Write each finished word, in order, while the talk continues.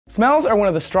Smells are one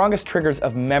of the strongest triggers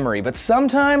of memory, but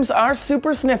sometimes our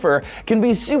super sniffer can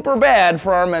be super bad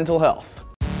for our mental health.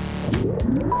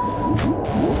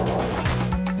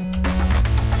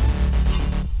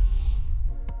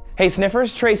 Hey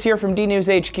sniffers, Trace here from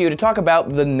DNews HQ to talk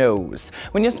about the nose.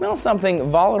 When you smell something,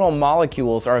 volatile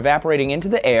molecules are evaporating into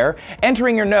the air,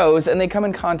 entering your nose, and they come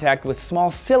in contact with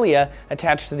small cilia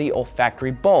attached to the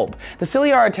olfactory bulb. The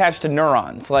cilia are attached to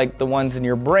neurons, like the ones in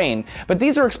your brain, but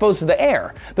these are exposed to the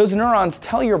air. Those neurons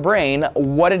tell your brain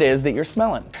what it is that you're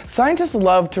smelling. Scientists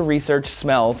love to research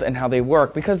smells and how they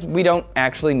work because we don't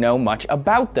actually know much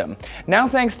about them. Now,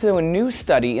 thanks to a new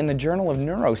study in the Journal of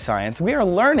Neuroscience, we are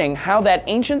learning how that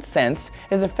ancient sense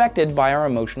is affected by our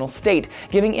emotional state,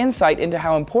 giving insight into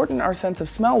how important our sense of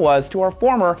smell was to our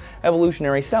former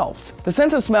evolutionary selves. The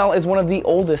sense of smell is one of the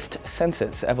oldest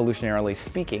senses, evolutionarily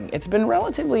speaking. It's been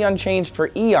relatively unchanged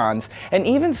for eons, and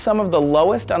even some of the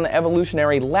lowest on the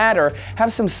evolutionary ladder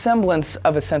have some semblance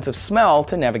of a sense of smell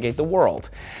to navigate the world.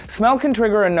 Smell can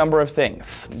trigger a number of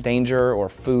things: danger or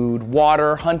food,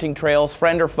 water, hunting trails,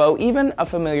 friend or foe, even a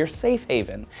familiar safe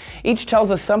haven. Each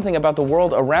tells us something about the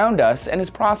world around us and is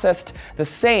processed the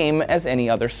same as any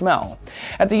other smell.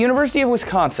 At the University of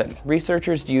Wisconsin,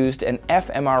 researchers used an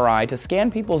fMRI to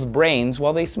scan people's brains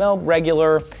while they smelled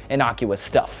regular, innocuous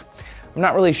stuff. I'm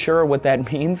not really sure what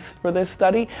that means for this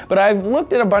study, but I've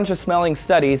looked at a bunch of smelling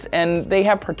studies, and they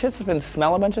have participants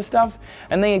smell a bunch of stuff,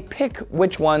 and they pick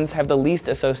which ones have the least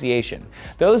association.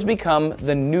 Those become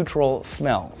the neutral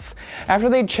smells. After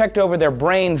they checked over their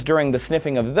brains during the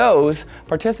sniffing of those,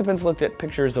 participants looked at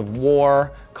pictures of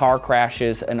war, car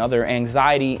crashes, and other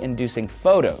anxiety-inducing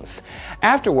photos.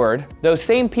 Afterward, those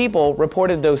same people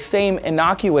reported those same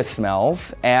innocuous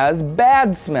smells as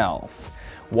bad smells.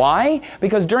 Why?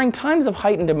 Because during times of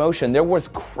heightened emotion, there was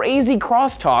crazy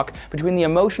crosstalk between the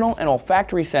emotional and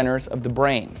olfactory centers of the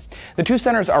brain. The two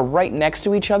centers are right next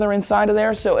to each other inside of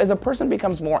there, so as a person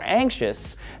becomes more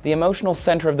anxious, the emotional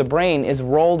center of the brain is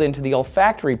rolled into the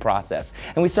olfactory process,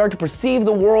 and we start to perceive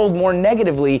the world more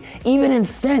negatively, even in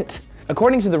scent.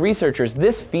 According to the researchers,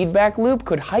 this feedback loop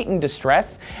could heighten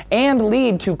distress and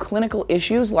lead to clinical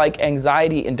issues like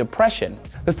anxiety and depression.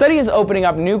 The study is opening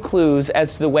up new clues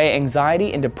as to the way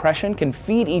anxiety and depression can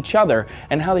feed each other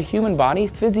and how the human body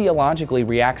physiologically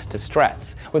reacts to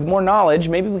stress. With more knowledge,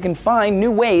 maybe we can find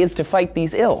new ways to fight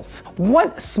these ills.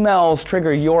 What smells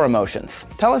trigger your emotions?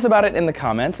 Tell us about it in the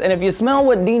comments, and if you smell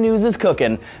what DNews is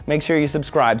cooking, make sure you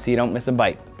subscribe so you don't miss a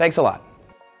bite. Thanks a lot.